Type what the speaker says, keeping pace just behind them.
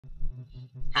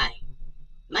Hi,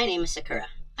 my name is Sakura.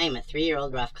 I am a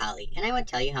 3-year-old Rough Collie, and I will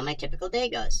tell you how my typical day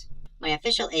goes. My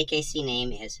official AKC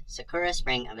name is Sakura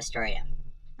Spring of Astoria.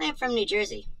 I am from New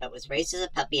Jersey, but was raised as a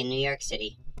puppy in New York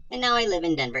City, and now I live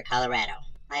in Denver, Colorado.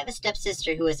 I have a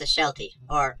stepsister who is a Sheltie,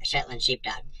 or a Shetland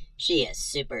sheepdog. She is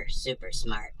super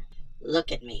smart.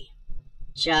 Look at me.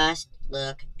 Just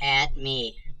look at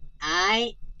me.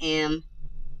 I am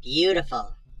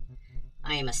beautiful.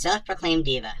 I am a self-proclaimed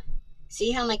diva.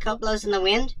 See how my coat blows in the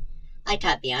wind? I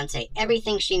taught Beyonce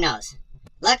everything she knows.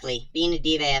 Luckily, being a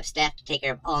diva, I have staff to take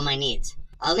care of all my needs.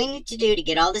 All I need to do to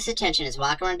get all this attention is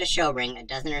walk around a show ring a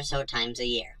dozen or so times a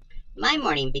year. My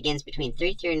morning begins between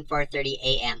 3:30 and 4:30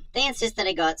 a.m. They insist that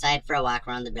I go outside for a walk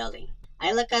around the building.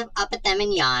 I look up at them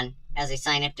and yawn as a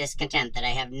sign of discontent that I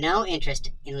have no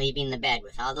interest in leaving the bed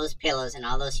with all those pillows and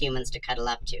all those humans to cuddle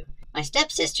up to. My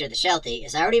stepsister, the Sheltie,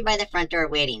 is already by the front door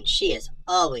waiting. She is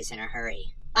always in a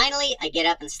hurry. Finally, I get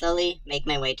up and slowly make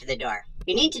my way to the door.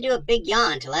 You need to do a big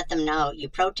yawn to let them know you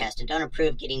protest and don't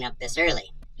approve getting up this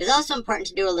early. It is also important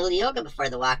to do a little yoga before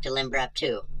the walk to limber up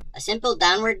too. A simple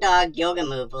downward dog yoga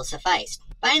move will suffice.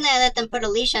 Finally, I let them put a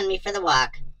leash on me for the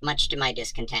walk, much to my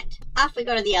discontent. Off we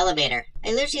go to the elevator.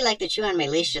 I usually like to chew on my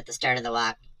leash at the start of the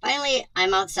walk. Finally,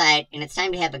 I'm outside, and it's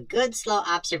time to have a good, slow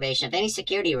observation of any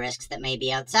security risks that may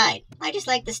be outside. I just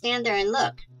like to stand there and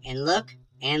look, and look,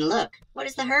 and look. What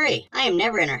is the hurry? I am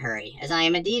never in a hurry, as I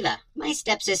am a diva. My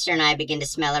stepsister and I begin to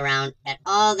smell around at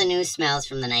all the new smells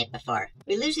from the night before.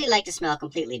 We usually like to smell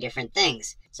completely different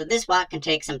things, so this walk can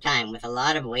take some time with a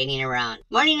lot of waiting around.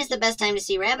 Morning is the best time to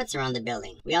see rabbits around the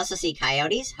building. We also see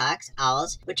coyotes, hawks,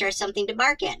 owls, which are something to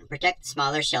bark at and protect the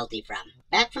smaller Sheltie from.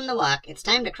 Back from the walk, it's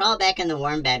time to crawl back in the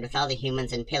warm bed with all the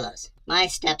humans and pillows. My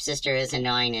stepsister is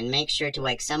annoying and makes sure to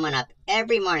wake someone up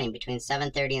every morning between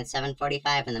 7:30 and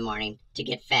 7:45 in the morning to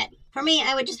get fed. For me,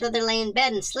 I would just rather lay in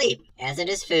bed and sleep. As it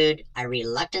is food, I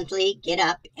reluctantly get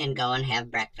up and go and have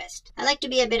breakfast. I like to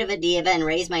be a bit of a diva and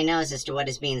raise my nose as to what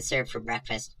is being served for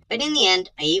breakfast. But in the end,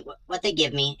 I eat what they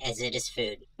give me, as it is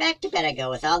food. Back to bed I go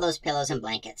with all those pillows and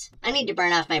blankets. I need to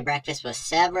burn off my breakfast with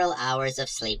several hours of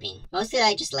sleeping. Mostly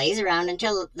I just laze around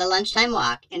until the lunchtime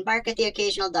walk and bark at the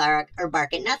occasional dog or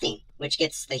bark at nothing, which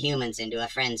gets the humans into a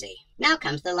frenzy. Now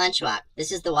comes the lunch walk.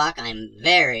 This is the walk I'm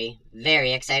very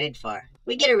excited for.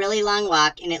 We get a really long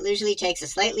walk, and it usually takes a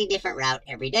slightly different route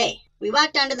every day. We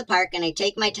walk down to the park, and I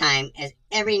take my time, as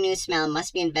every new smell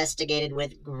must be investigated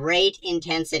with great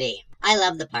intensity. I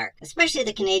love the park, especially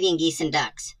the Canadian geese and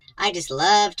ducks. I just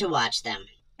love to watch them.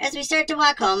 As we start to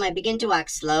walk home, I begin to walk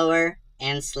slower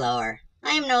and slower.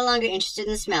 I am no longer interested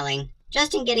in smelling,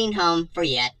 just in getting home for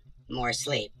yet more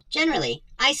sleep. Generally,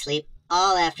 I sleep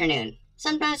all afternoon.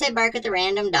 Sometimes I bark at the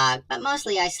random dog, but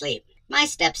mostly I sleep. My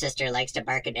stepsister likes to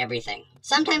bark at everything.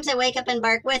 Sometimes I wake up and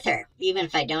bark with her, even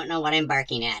if I don't know what I'm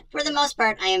barking at. For the most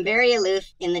part, I am very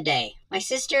aloof in the day. My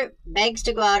sister begs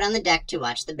to go out on the deck to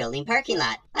watch the building parking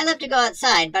lot. I love to go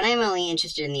outside, but I'm only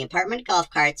interested in the apartment golf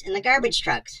carts and the garbage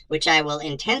trucks, which I will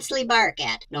intensely bark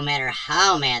at, no matter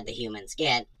how mad the humans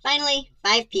get. Finally,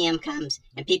 5 p.m. comes,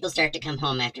 and people start to come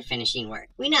home after finishing work.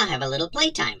 We now have a little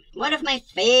playtime. One of my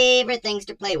favorite things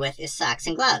to play with is socks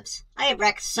and gloves. I have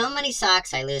wrecked so many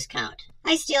socks I lose count.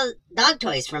 I steal dog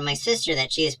toys from my sister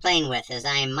that she is playing with, as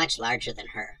I am much larger than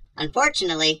her.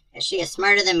 Unfortunately, as she is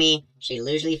smarter than me, she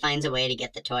usually finds a way to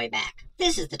get the toy back.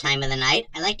 This is the time of the night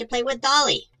I like to play with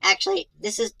Dolly. Actually,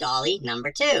 this is Dolly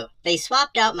number 2. They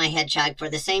swapped out my hedgehog for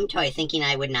the same toy, thinking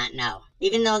I would not know.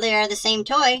 Even though they are the same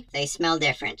toy, they smell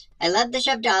different. I love to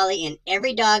shove Dolly in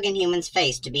every dog and human's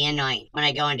face to be annoying. When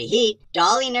I go into heat,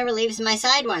 Dolly never leaves my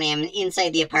side when I am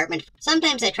inside the apartment.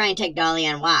 Sometimes I try and take Dolly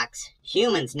on walks.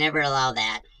 Humans never allow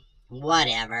that.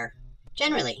 Whatever.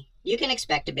 Generally, you can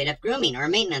expect a bit of grooming or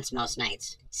maintenance most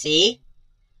nights. See?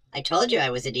 I told you I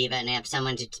was a diva and have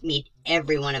someone to meet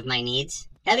every one of my needs.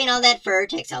 Having all that fur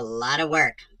takes a lot of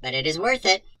work, but it is worth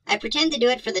it. I pretend to do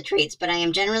it for the treats, but I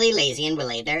am generally lazy and will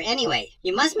lay there anyway.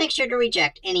 You must make sure to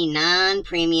reject any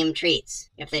non-premium treats.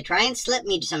 If they try and slip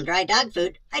me some dry dog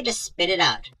food, I just spit it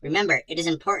out. Remember, it is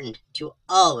important to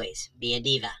always be a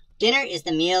diva. Dinner is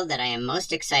the meal that I am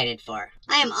most excited for.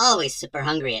 I am always super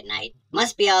hungry at night.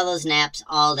 Must be all those naps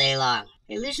all day long.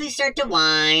 I usually start to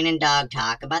whine and dog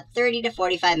talk about 30 to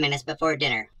 45 minutes before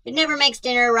dinner. It never makes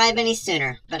dinner arrive any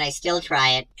sooner, but I still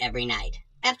try it every night.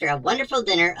 After a wonderful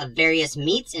dinner of various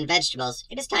meats and vegetables,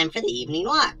 it is time for the evening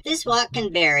walk. This walk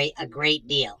can vary a great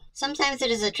deal. Sometimes it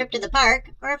is a trip to the park,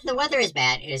 or if the weather is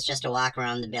bad, it is just a walk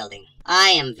around the building. I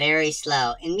am very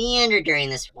slow and meander during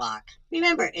this walk.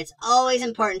 Remember, it's always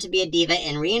important to be a diva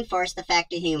and reinforce the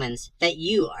fact to humans that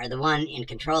you are the one in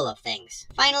control of things.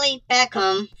 Finally, back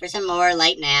home for some more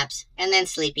light naps, and then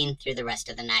sleeping through the rest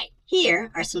of the night.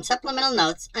 Here are some supplemental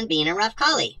notes on being a Rough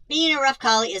Collie. Being a Rough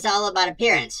Collie is all about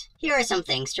appearance. Here are some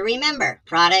things to remember.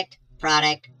 Product,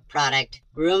 product, product.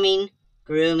 Grooming,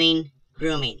 grooming,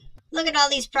 grooming. Look at all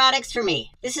these products for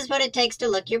me. This is what it takes to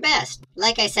look your best.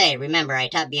 Like I say, remember I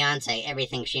taught Beyonce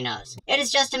everything she knows. It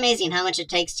is just amazing how much it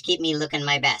takes to keep me looking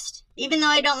my best. Even though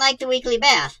I don't like the weekly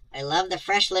bath, I love the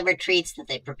fresh liver treats that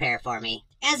they prepare for me.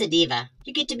 As a diva,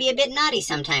 you get to be a bit naughty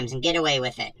sometimes and get away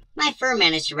with it. My fur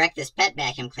managed to wreck this pet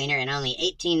vacuum cleaner in only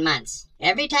 18 months.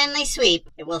 Every time they sweep,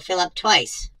 it will fill up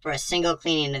twice for a single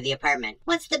cleaning of the apartment.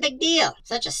 What's the big deal?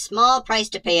 Such a small price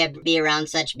to pay to be around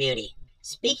such beauty.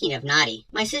 Speaking of naughty,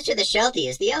 my sister the Sheltie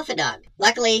is the alpha dog.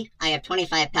 Luckily, I have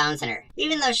 25 pounds in her.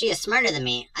 Even though she is smarter than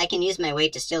me, I can use my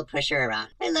weight to still push her around.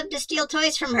 I love to steal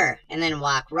toys from her, and then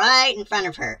walk right in front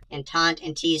of her, and taunt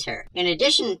and tease her. In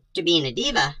addition to being a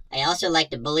diva, I also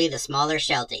like to bully the smaller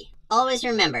Sheltie. Always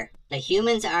remember, the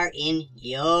humans are in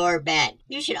your bed.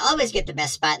 You should always get the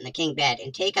best spot in the king bed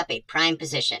and take up a prime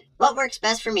position. What works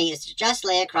best for me is to just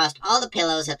lay across all the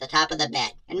pillows at the top of the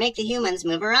bed and make the humans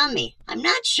move around me. I'm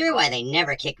not sure why they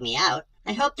never kick me out.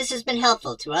 I hope this has been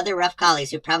helpful to other Rough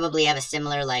Collies who probably have a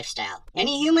similar lifestyle.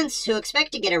 Any humans who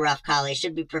expect to get a Rough Collie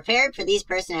should be prepared for these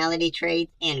personality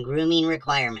traits and grooming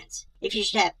requirements. If you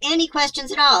should have any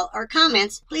questions at all or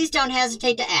comments, please don't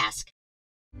hesitate to ask.